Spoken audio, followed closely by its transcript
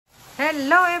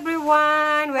Hello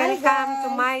everyone! Welcome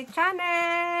to my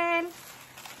channel!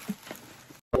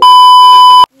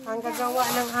 Ang gagawa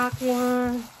ng aking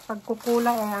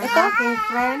pagkukulay ay ang aking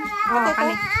friend. Oh,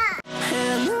 kani.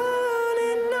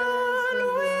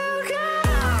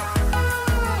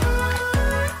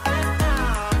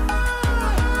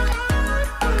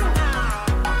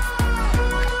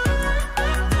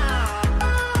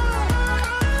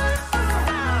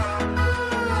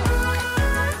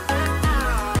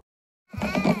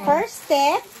 First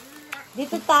step,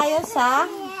 dito tayo sa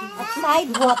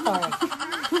outside water.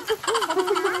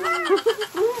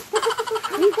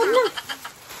 Ikot na.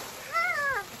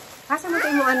 Asa mo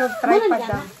tayo mo ano, tripod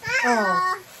na? Oo.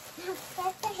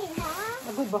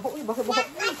 Agoy,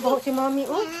 baho si mami,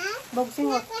 oh. Baho si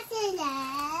mo.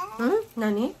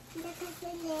 Nani?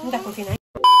 Hindi ko sinay.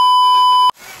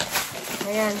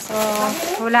 Ayan, so,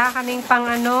 wala kaming pang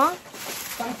ano.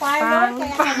 Pang-parlor,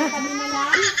 kaya kami na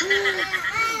lang.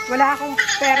 Wala akong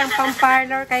perang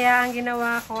pang-parlor, kaya ang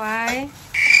ginawa ko ay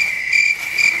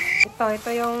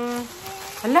ito yung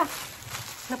hala,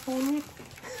 napunit.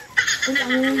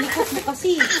 Ang likot mo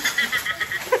kasi.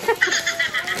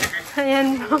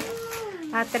 Ayan po.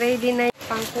 At ready na yung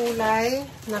pangkulay.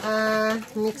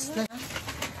 Naka-mix na.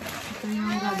 Ito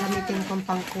yung gagamitin kong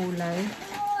pangkulay.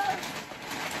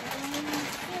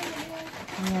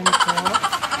 Ayan po.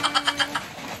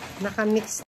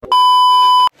 Naka-mix.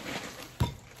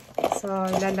 So,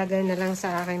 ilalagay na lang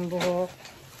sa aking buhok.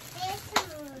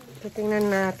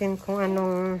 Titingnan natin kung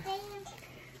anong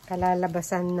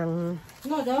kalalabasan ng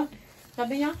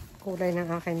Sabi niya? kulay ng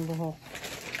aking buhok.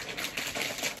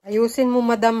 Ayusin mo,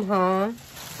 madam, ha?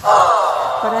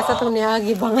 Para sa itong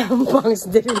niyagi bang ang bangs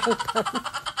din lang.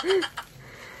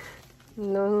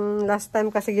 Nung last time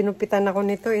kasi ginupitan ako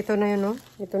nito, ito na yun, no?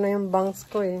 Ito na yung bangs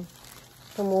ko, eh.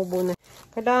 Tumubo na.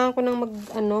 Kailangan ko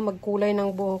nang magkulay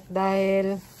ng buhok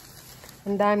dahil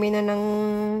ang dami na ng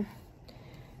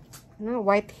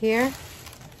white hair.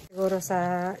 Siguro sa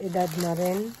edad na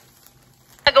rin.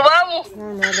 Nagawa mo!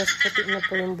 Halos puti na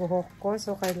po yung buhok ko.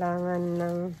 So, kailangan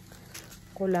ng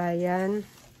kulayan.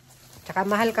 Tsaka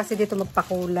mahal kasi dito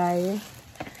magpakulay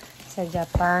sa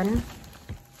Japan.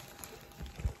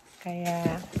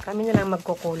 Kaya kami na lang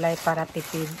magkukulay para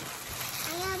tipid.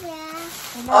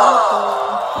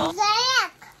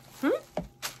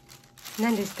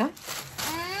 Nandis ka?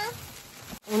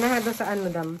 Una nga doon sa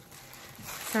ano, dam?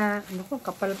 Sa, ano ko,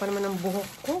 kapal pa naman ang buhok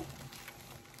ko.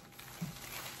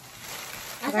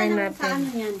 Asa naman sa ano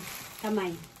yan?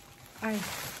 Kamay. Ay,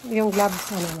 yung gloves,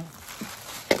 ano na.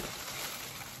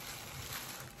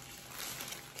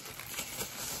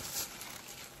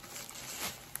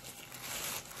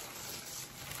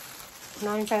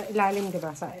 Nahin sa ilalim,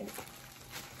 diba? Sa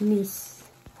Miss.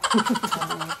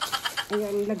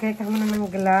 Ayan, ilagay ka muna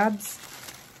ng gloves.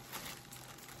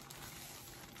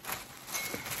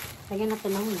 Lagyan na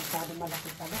ito lang. Masyado malaki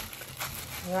pala.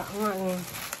 Nga nga eh.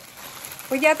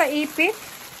 Pwede yata ipit?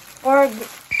 Or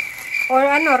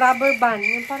ano, rubber band.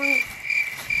 Yung parang...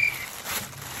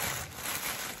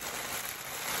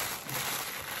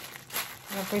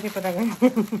 pwede pa na ganyan.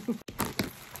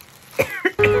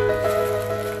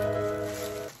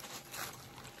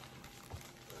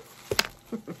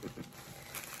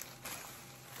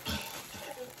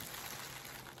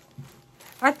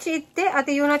 At ite,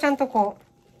 ate yun na chan to ko.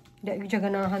 Dahil yung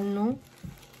ganahan, no?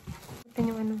 Ito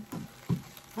yung ano.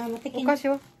 Ah, matikin. Bukas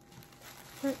yun.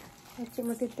 At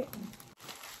matiti.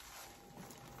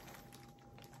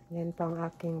 Yan pa ang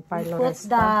aking parlor Put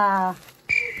the...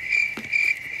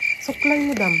 Suklay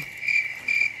mo, dam.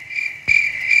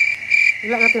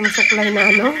 Wala natin yung suklay na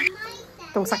ano.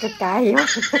 Itong sakit kayo.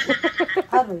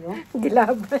 Ano yun?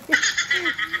 Gilabay.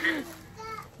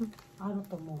 Ano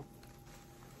to mo?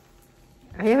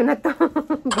 Ayaw na to.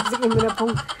 Basikin mo na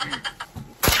pong...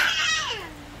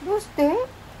 Guste?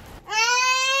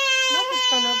 Bakit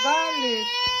ka nagalit?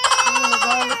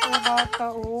 Nagalit ang bata,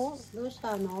 oh.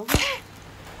 Lusta, no?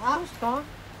 Gusto?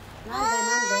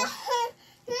 Nande.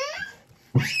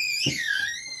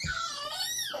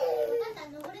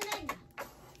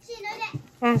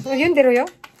 So yun, diro yun?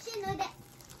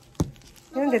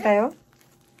 Yun, di tayo?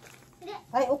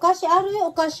 Ay, ukashi aru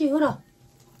yo, ukashi, hura.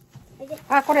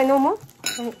 Ko rin, no mo?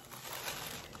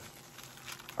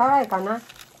 Karay ka na?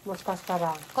 Moskas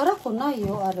kara. Kara ko na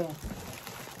yo, are.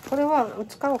 Kore wa,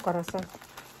 utsukao kara sa.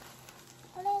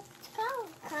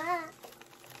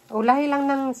 Ulahi lang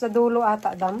ng sa dulo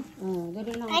ata, dam.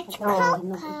 Dali lang ako.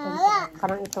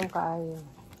 Parang itong kaayo.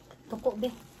 Tuko,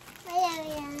 be.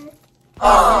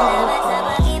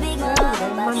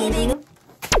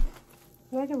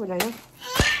 Pwede mo na yun.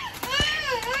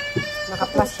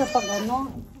 Nakaplas siya pag ano.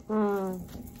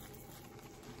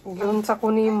 Yun sa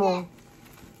kunin mo.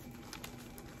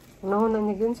 Unahon na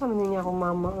niya yun sa niya akong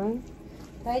mama.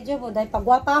 Dahil dyan po, dahil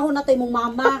pagwapahon na ito yung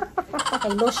mama.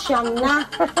 Kay losyang na.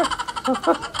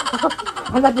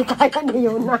 Wala di kaya ni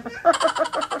yun na.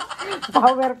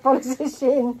 Powerful si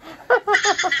Shin.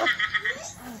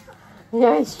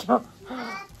 Yes, siya.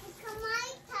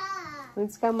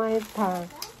 Let's kamaita.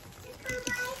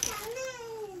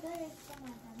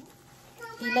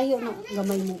 Ilayo na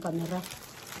gamay mong kamera.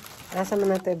 Asa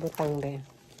man natin ibutang din.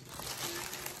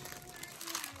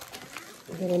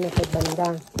 Hindi rin natin banda.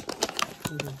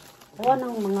 Awa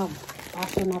ng mga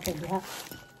aso natin diha.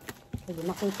 Sige,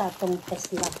 makita itong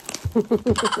Tesla.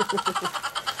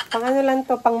 Pang ano lang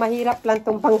to, pang mahirap lang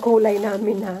tong pangkulay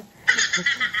namin ha.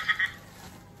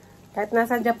 Kahit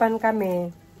nasa Japan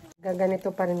kami,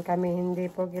 gaganito pa rin kami.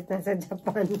 Hindi porket nasa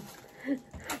Japan.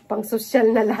 Pang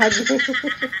social na lagi.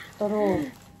 Pero,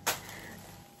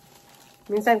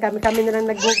 minsan kami na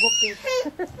lang nagugupit.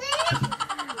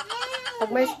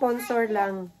 Pag may sponsor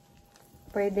lang,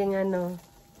 pwedeng ano,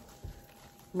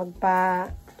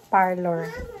 magpa-parlor.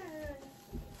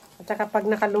 At saka pag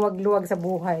nakaluwag-luwag sa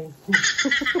buhay.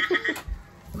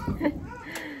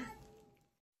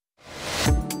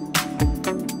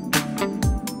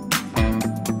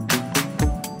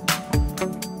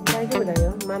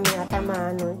 Mami,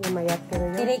 atama ano, imayat pero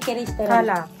yun. kiri-kiri ito.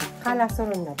 Kala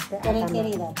surun datte.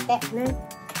 Kiri-kiri datte. Ne?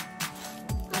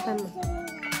 Atama.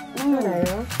 Da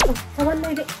yo. Sawan no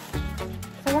ide.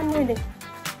 Sawan no ide.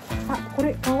 Ah,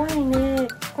 kore kawaii ne.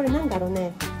 Kore nan daro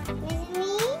ne?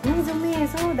 Nezumi.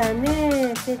 Sou da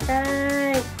ne.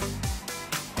 Sekai.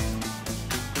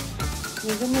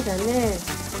 Nezumi da ne.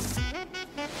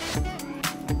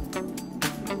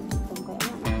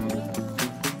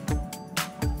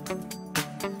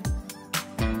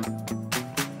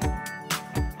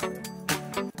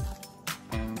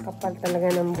 Kapal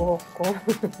talaga ng buhok ko.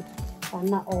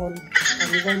 Sana all.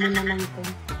 Pagigay mo na lang ito.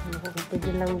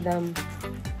 Pwede lang dam.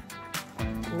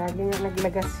 Lagi nga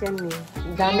naglagas yan eh.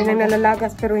 Dami nang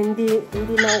nalalagas pero hindi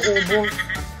nauubos.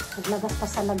 Naglagas pa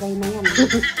sa lagay na yan.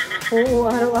 Oo,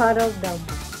 araw-araw dam.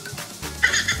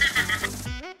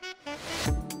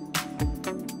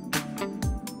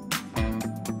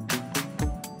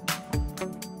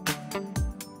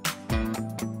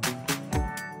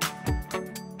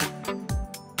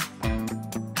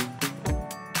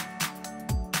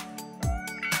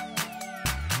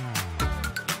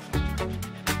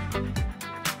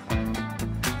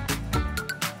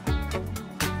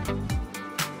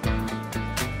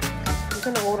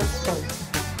 Ito na oras ka.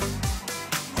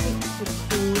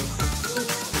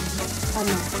 6:56.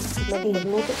 Ano?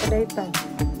 Nagluto ka dahil ito.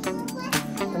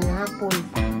 Panyahapon.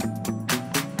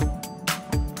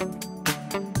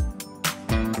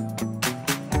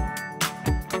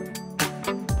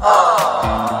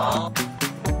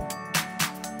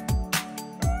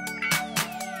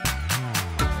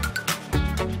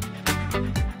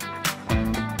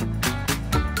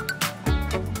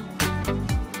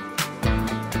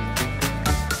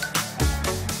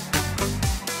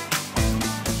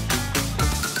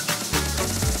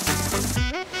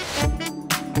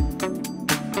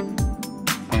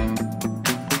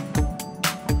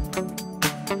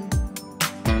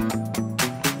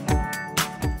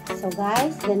 So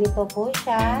guys, ganito po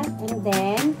siya. And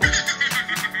then,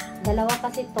 dalawa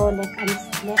kasi to, left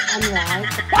and right.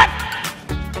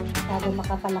 Bago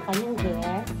makapalakan yung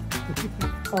hair.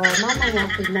 So, mamaya,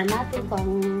 tignan natin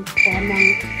kung anong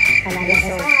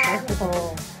kalagasan.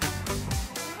 So,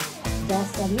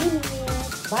 just a minute.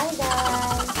 Bye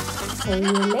guys. See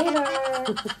you later.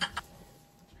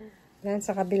 Yan,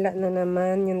 sa kabila na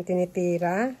naman yung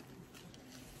tinitira.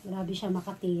 Grabe siya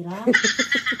makatira.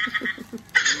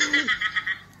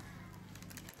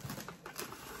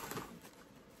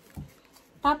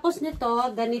 Tapos nito,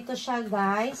 ganito siya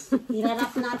guys.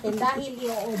 Irarap natin dahil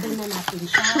i-oven na natin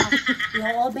siya.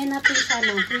 I-oven natin siya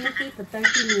ng 20 to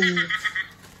 30 minutes.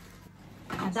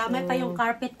 Adamay pa yung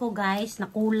carpet ko guys, na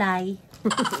kulay.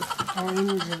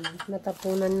 Orange.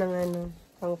 Natapunan ng ano,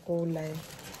 pang kulay.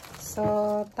 So,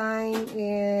 time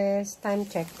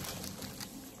check.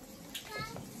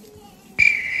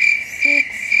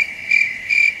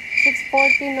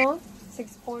 6:40 no?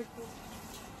 6:40.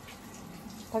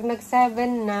 Pag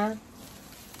nag-7 na,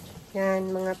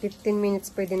 yan, mga 15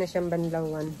 minutes pwede na siyang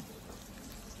banlawan.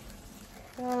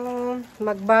 So,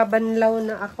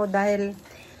 magbabanlaw na ako dahil,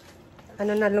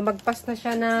 ano na, lumagpas na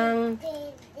siya ng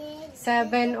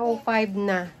 7:05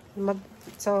 na.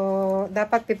 So,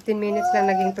 dapat 15 minutes lang,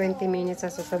 naging 20 minutes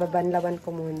na. So, babanlawan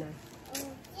ko muna.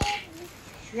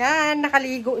 Yan,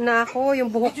 nakaligo na ako. Yung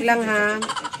buhok lang ha.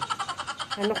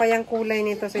 Ano kayang kulay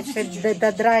nito? So,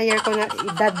 the-dryer ko na,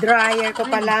 the-dryer ko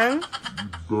pa lang.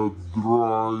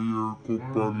 The-dryer ko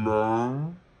pa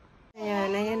lang. Ayan,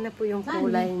 ayan na po yung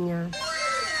kulay niya.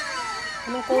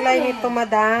 Anong kulay nito,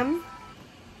 madam?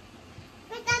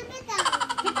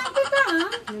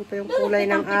 Yan po yung kulay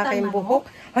ng aking buhok.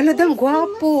 Hala, dam,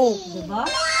 gwapo. Diba?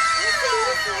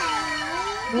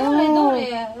 Dore,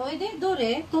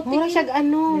 Dore. mura siya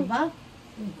ano, Diba?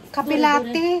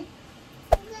 kapilate.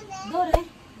 Dore.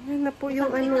 Yan na po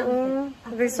yung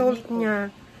result niya.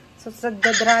 So, sa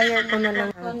the-dryer ko na lang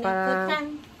para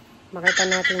makita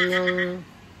natin yung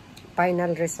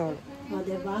final result. O,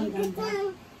 diba? Ang ganda.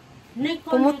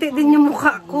 Pumuti din yung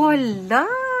mukha ko. La!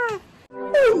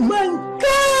 Oh my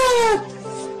God!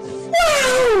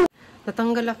 Wow!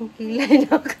 Natanggal akong kilay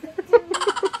na.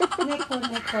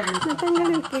 Natanggal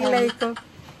yung kilay ko.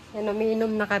 Yan,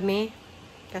 umiinom na kami.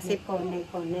 Kasi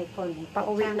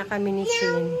pauwi na kami ni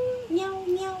Shin.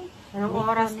 Anong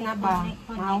oras na ba?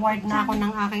 Na-award na ako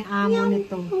ng aking amo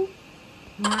nito.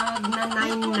 Magna-9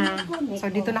 na.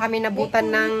 So, dito na kami nabutan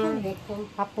ng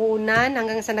hapunan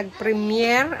hanggang sa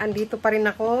nag-premiere. Andito pa rin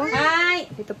ako.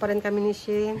 Dito pa rin kami ni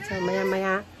Shin. So,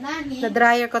 maya-maya.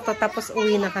 Na-dryer ko to tapos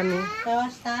uwi na kami.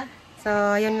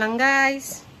 So, yun lang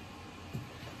guys.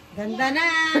 Ganda na!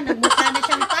 Nagmukha na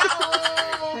siyang tao!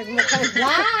 Nagmukha na.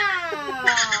 Wow!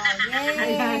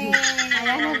 Yay!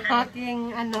 Ayan ang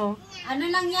aking Ano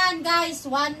lang yan guys?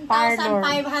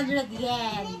 1,500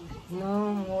 yen.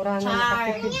 No, mura na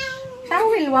Charge. nakatipid.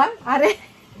 Tawil wa? Are?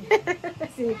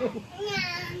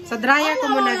 So, dryer ko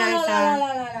muna guys ha.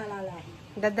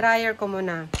 The-dryer ko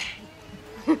muna.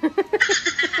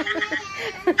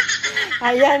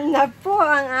 Ayan na po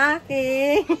ang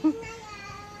aking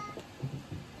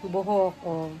buhok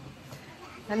ko.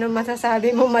 Ano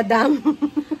masasabi mo, madam?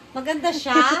 Maganda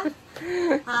siya.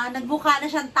 Nagmukha na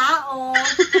siyang tao.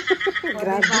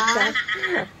 Grabe diba? ka.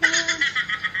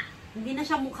 Hindi na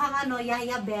siya mukhang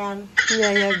Yaya Bell.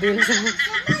 Yaya Bill.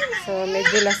 So,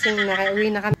 medyo lasing na. Kaya uwi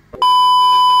na kami.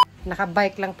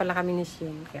 Nakabike lang pala kami ni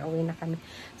Shin. Kaya uwi na kami.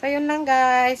 So, yun lang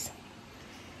guys.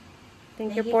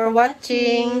 Thank you for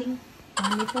watching.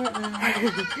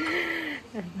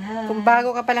 Kung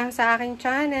bago ka pa lang sa aking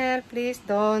channel, please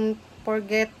don't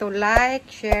forget to like,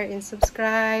 share, and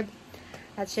subscribe.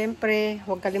 At syempre,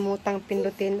 huwag kalimutang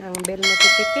pindutin ang bell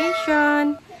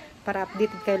notification para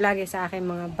updated kayo lagi sa aking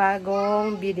mga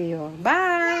bagong video.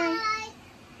 Bye!